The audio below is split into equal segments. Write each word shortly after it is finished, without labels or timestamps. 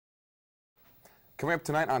Coming up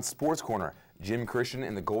tonight on Sports Corner, Jim Christian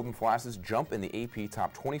and the Golden Flashes jump in the AP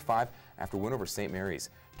Top 25 after win over St.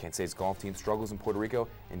 Mary's. Kent State's golf team struggles in Puerto Rico,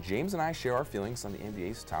 and James and I share our feelings on the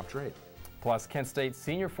NBA's top trade. Plus, Kent State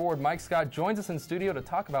senior forward Mike Scott joins us in studio to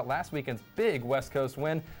talk about last weekend's big West Coast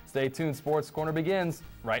win. Stay tuned, Sports Corner begins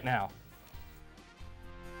right now.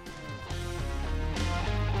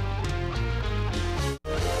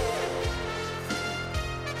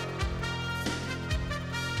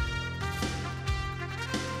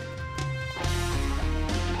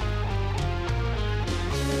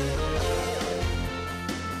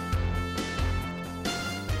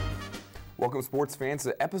 Welcome, sports fans,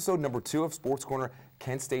 to episode number 2 of Sports Corner,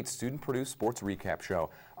 Kent State's student-produced sports recap show.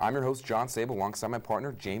 I'm your host, John Sable, alongside my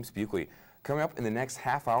partner, James Buckley. Coming up in the next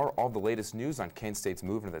half hour, all the latest news on Kent State's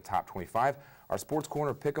move into the top 25. Our Sports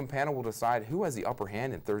Corner Pick'em panel will decide who has the upper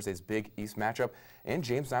hand in Thursday's Big East matchup, and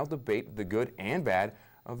James and I will debate the good and bad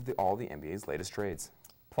of all the NBA's latest trades.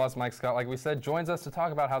 Plus, Mike Scott, like we said, joins us to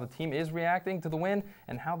talk about how the team is reacting to the win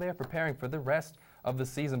and how they are preparing for the rest of the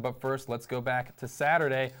season. But first, let's go back to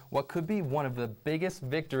Saturday, what could be one of the biggest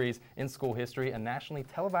victories in school history, a nationally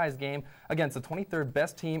televised game against the 23rd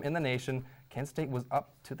best team in the nation. Kent State was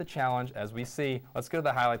up to the challenge, as we see. Let's go to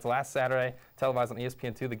the highlights. Last Saturday, televised on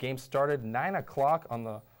ESPN2, the game started 9 o'clock on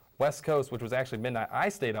the West Coast, which was actually midnight. I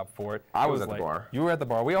stayed up for it. I was at the bar. You were at the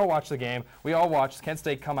bar. We all watched the game. We all watched Kent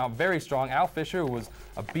State come out very strong. Al Fisher, who was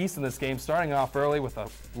a beast in this game, starting off early with a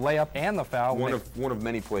layup and the foul. One of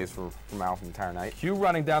many plays from Al the entire night. Hugh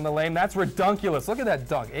running down the lane. That's redunculous. Look at that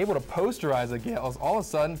dunk. Able to posterize the Gales. All of a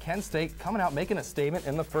sudden, Kent State coming out making a statement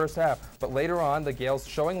in the first half. But later on, the Gales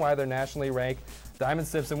showing why they're nationally ranked. Diamond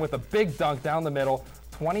Simpson with a big dunk down the middle.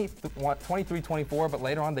 23-24, but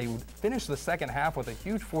later on they would finish the second half with a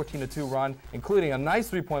huge 14-2 run, including a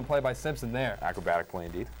nice three-point play by Simpson there. Acrobatic play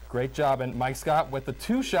indeed. Great job, and Mike Scott with the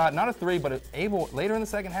 2-shot, not a 3, but able later in the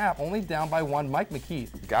second half, only down by 1. Mike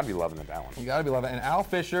McKee. You gotta be loving that one. You gotta be loving it. And Al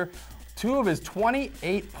Fisher, 2 of his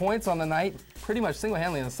 28 points on the night, pretty much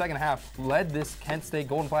single-handedly in the second half, led this Kent State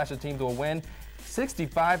Golden Flashes team to a win.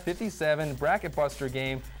 65-57, bracket buster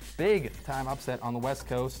game, big time upset on the West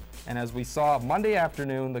Coast. And as we saw Monday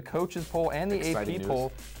afternoon, the coaches poll and the AP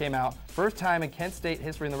poll came out. First time in Kent State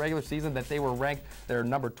history in the regular season that they were ranked. They're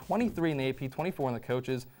number 23 in the AP, 24 in the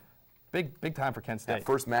coaches. Big time for Kent State. That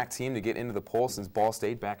first MAC team to get into the poll since Ball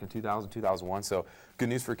State back in 2000, 2001. So good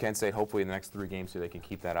news for Kent State. Hopefully in the next 3 games here they can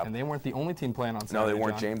keep that up. And they weren't the only team playing on Saturday. No, they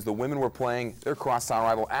weren't, John. James. The women were playing their crosstown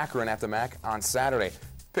rival Akron at the MAC on Saturday.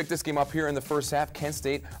 Picked this game up here in the first half. Kent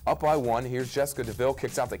State up by 1. Here's Jessica DeVille,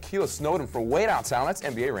 kicks out to Keela Snowden for way downtown. That's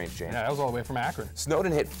NBA range, James. Yeah, that was all the way from Akron.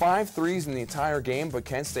 Snowden hit 5 threes in the entire game, but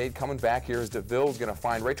Kent State coming back here as DeVille's going to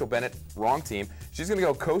find Rachel Bennett, wrong team. She's going to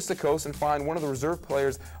go coast to coast and find one of the reserve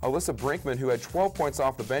players, Alyssa Brinkman, who had 12 points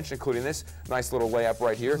off the bench, including this nice little layup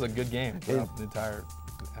right here. It was a good game. The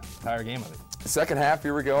entire game of it. Second half,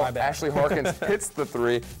 here we go. Ashley Harkins hits the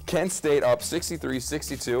 3. Kent State up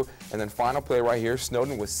 63-62. And then final play right here.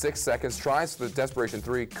 Snowden with 6 seconds. Tries the desperation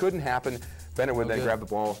 3. Couldn't happen. Bennett would then grab the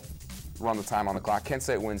ball, run the time on the clock. Kent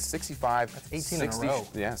State wins 65. That's 18 in a row.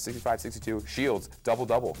 Yeah, 65-62. Shields,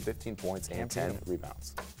 double-double, 15 points and 10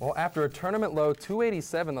 rebounds. Well, after a tournament low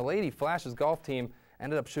 287, the Lady Flashes golf team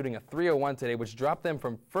ended up shooting a 301 today, which dropped them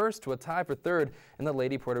from first to a tie for third in the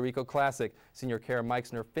Lady Puerto Rico Classic. Senior Kara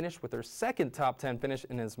Meixner finished with her second top 10 finish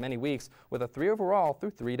in as many weeks with a 3 overall through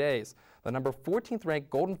 3 days. The number 14th ranked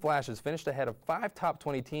Golden Flashes finished ahead of 5 top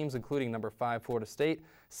 20 teams, including number 5 Florida State,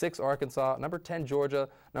 6 Arkansas, number 10 Georgia,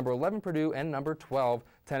 number 11 Purdue, and number 12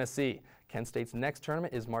 Tennessee. Kent State's next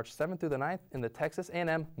tournament is March 7th through the 9th in the Texas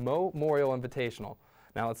A&M Memorial Invitational.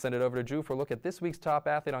 Now let's send it over to Drew for a look at this week's top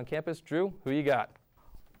athlete on campus. Drew, who you got?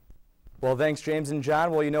 Well, thanks, James and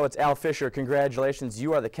John. Well, you know, it's Al Fisher. Congratulations.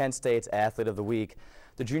 You are the Kent State's Athlete of the Week.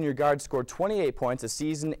 The junior guard scored 28 points, a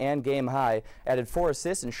season and game high, added 4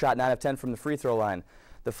 assists, and shot 9 of 10 from the free throw line.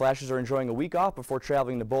 The Flashes are enjoying a week off before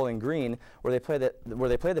traveling to Bowling Green, where they play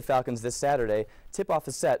the Falcons this Saturday. Tip-off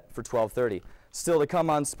is set for 12:30. Still to come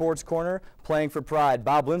on Sports Corner, playing for pride,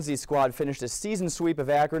 Bob Lindsay's squad finished a season sweep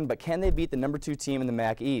of Akron, but can they beat the number 2 team in the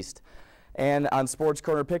MAC East? And on Sports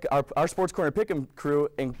Corner our Sports Corner Pick'em crew,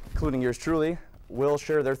 including yours truly, will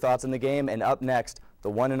share their thoughts on the game. And up next, the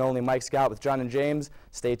one and only Mike Scott with John and James.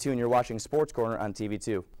 Stay tuned. You're watching Sports Corner on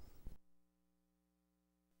TV2.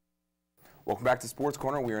 Welcome back to Sports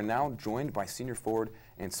Corner. We are now joined by senior forward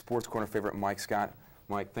and Sports Corner favorite Mike Scott.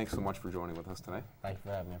 Mike, thanks so much for joining with us today. Thank you for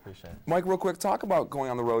having me. I appreciate it. Mike, real quick, talk about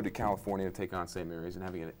going on the road to California to take on St. Mary's and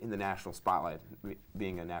having it in the national spotlight,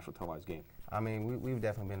 being a national televised game. I mean, we've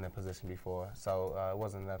definitely been in that position before, so it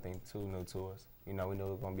wasn't nothing too new to us. You know, we knew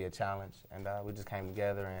it was going to be a challenge, and we just came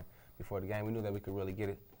together and before the game. We knew that we could really get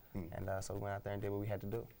it, and so we went out there and did what we had to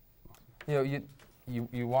do. You know,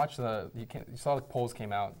 you watched you saw the polls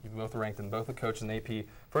came out. You both ranked in both the coach and the AP.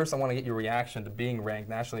 First, I want to get your reaction to being ranked,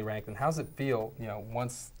 nationally ranked, and how's it feel, you know,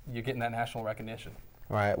 once you're getting that national recognition?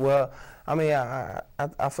 Right. Well, I mean,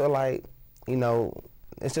 I feel like, you know,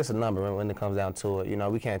 it's just a number when it comes down to it. You know,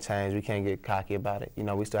 we can't change. We can't get cocky about it. You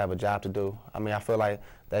know, we still have a job to do. I mean, I feel like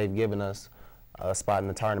they've given us a spot in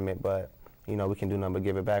the tournament, but, you know, we can do nothing but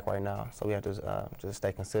give it back right now. So we have to just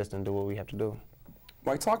stay consistent and do what we have to do.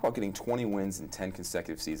 Mike, talk about getting 20 wins in 10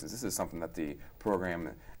 consecutive seasons. This is something that the program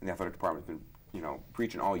and the athletic department has been, you know,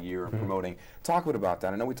 preaching all year and promoting. Talk a bit about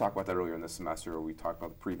that. I know we talked about that earlier in the semester, or we talked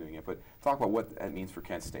about previewing it, but talk about what that means for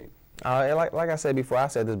Kent State. Like I said before, I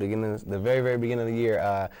said this the very beginning of the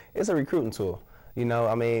year, it's a recruiting tool. You know,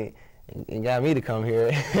 I mean, it got me to come here.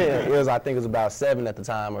 I think it was about 7 at the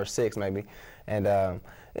time, or 6 maybe, and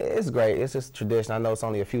it's great. It's just tradition. I know it's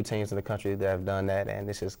only a few teams in the country that have done that, and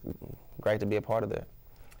it's just great to be a part of that.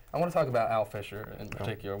 I want to talk about Al Fisher in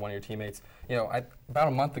particular, one of your teammates. You know, about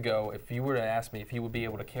a month ago, if you were to ask me if he would be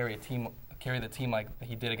able to carry the team like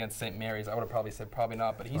he did against St. Mary's, I would have probably said probably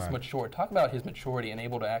not, but he's matured. Talk about his maturity and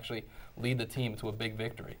able to actually lead the team to a big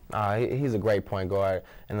victory. He's a great point guard,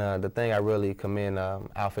 and the thing I really commend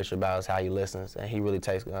Al Fisher about is how he listens, and he really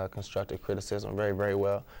takes constructive criticism very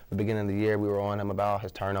well. The beginning of the year, we were on him about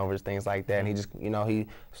his turnovers, things like that, and he just, you know, he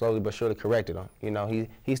slowly but surely corrected them. You know,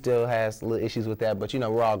 he still has little issues with that, but, you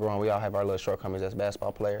know, we're all grown. We all have our little shortcomings as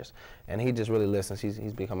basketball players, and he just really listens.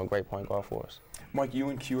 He's become a great point guard for us. Mike, you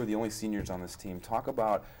and Q are the only seniors on this team. Talk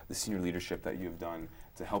about the senior leadership that you've done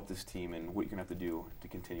to help this team and what you're going to have to do to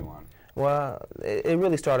continue on. Well, it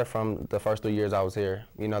really started from the first 3 years I was here.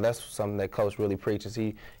 You know, that's something that Coach really preaches.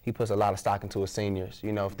 He puts a lot of stock into his seniors.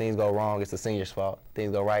 You know, if things go wrong, it's the seniors' fault. If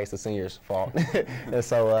things go right, it's the seniors' fault. And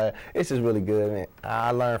so it's just really good. And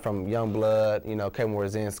I learned from young blood, you know, Kevin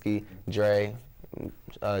Warzinski, Dre,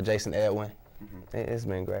 Jason Edwin. It's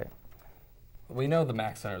been great. We know the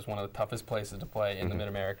Mack Center is one of the toughest places to play in the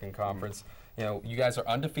Mid-American Conference. You know, you guys are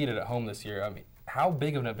undefeated at home this year. I mean, how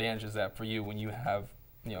big of an advantage is that for you when you have,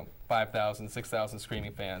 you know, 5,000, 6,000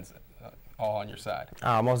 screaming fans all on your side?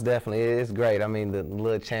 Most definitely. It's great. I mean, the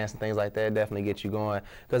little chants and things like that definitely get you going,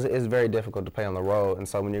 because it's very difficult to play on the road. And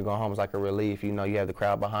so when you're going home, it's like a relief. You know, you have the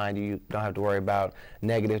crowd behind you. You don't have to worry about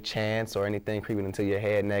negative chants or anything creeping into your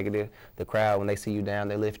head negative. The crowd, when they see you down,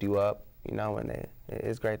 they lift you up. You know, and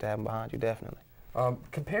it's great to have them behind you, definitely.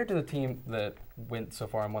 Compared to the team that went so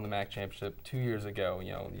far and won the MAC championship 2 years ago,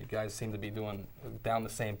 you know, you guys seem to be down the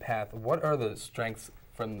same path. What are the strengths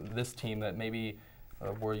from this team that maybe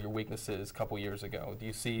were your weaknesses a couple years ago? Do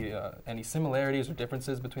you see any similarities or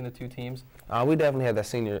differences between the two teams? We definitely have that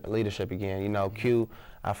senior leadership again. You know, Q,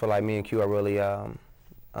 I feel like me and Q are really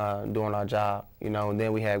doing our job. You know, and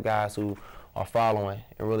then we have guys who are following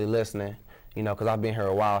and really listening. You know, because I've been here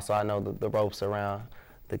a while, so I know the ropes around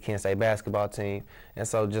the Kent State basketball team. And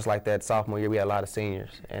so just like that sophomore year, we had a lot of seniors.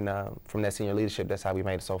 And from that senior leadership, that's how we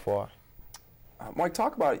made it so far. Mike,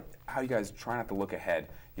 talk about how you guys try not to look ahead.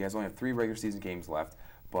 You guys only have 3 regular season games left,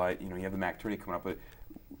 but, you know, you have the MAC tourney coming up. But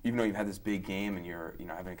even though you've had this big game and you're, you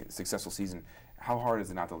know, having a successful season, how hard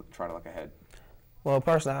is it not to try to look ahead? Well,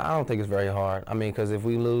 personally, I don't think it's very hard. I mean, because if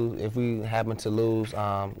we happen to lose,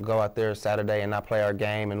 go out there Saturday and not play our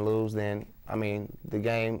game and lose, then, I mean, the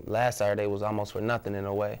game last Saturday was almost for nothing in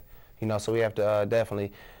a way. You know, so we have to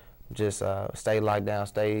definitely just stay locked down,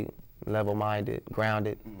 stay level-minded,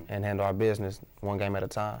 grounded, and handle our business one game at a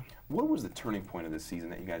time. What was the turning point of this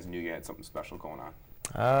season that you guys knew you had something special going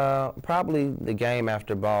on? Probably the game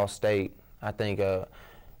after Ball State. I think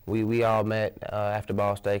we all met after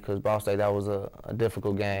Ball State, because Ball State, that was a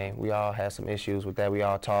difficult game. We all had some issues with that. We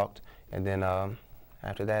all talked, and then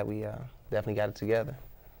after that, we definitely got it together.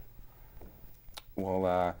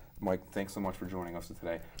 Well, Mike, thanks so much for joining us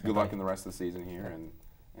today. Good luck in the rest of the season here and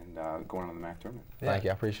going on the MAC tournament. Yeah. Thank you,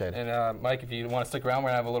 I appreciate it. And Mike, if you want to stick around, we're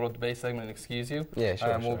going to have a little debate segment and excuse you. Yeah,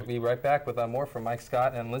 sure. We'll be right back with more from Mike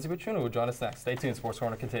Scott and Lindsay Buccino, who will join us next. Stay tuned, Sports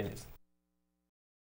Corner continues.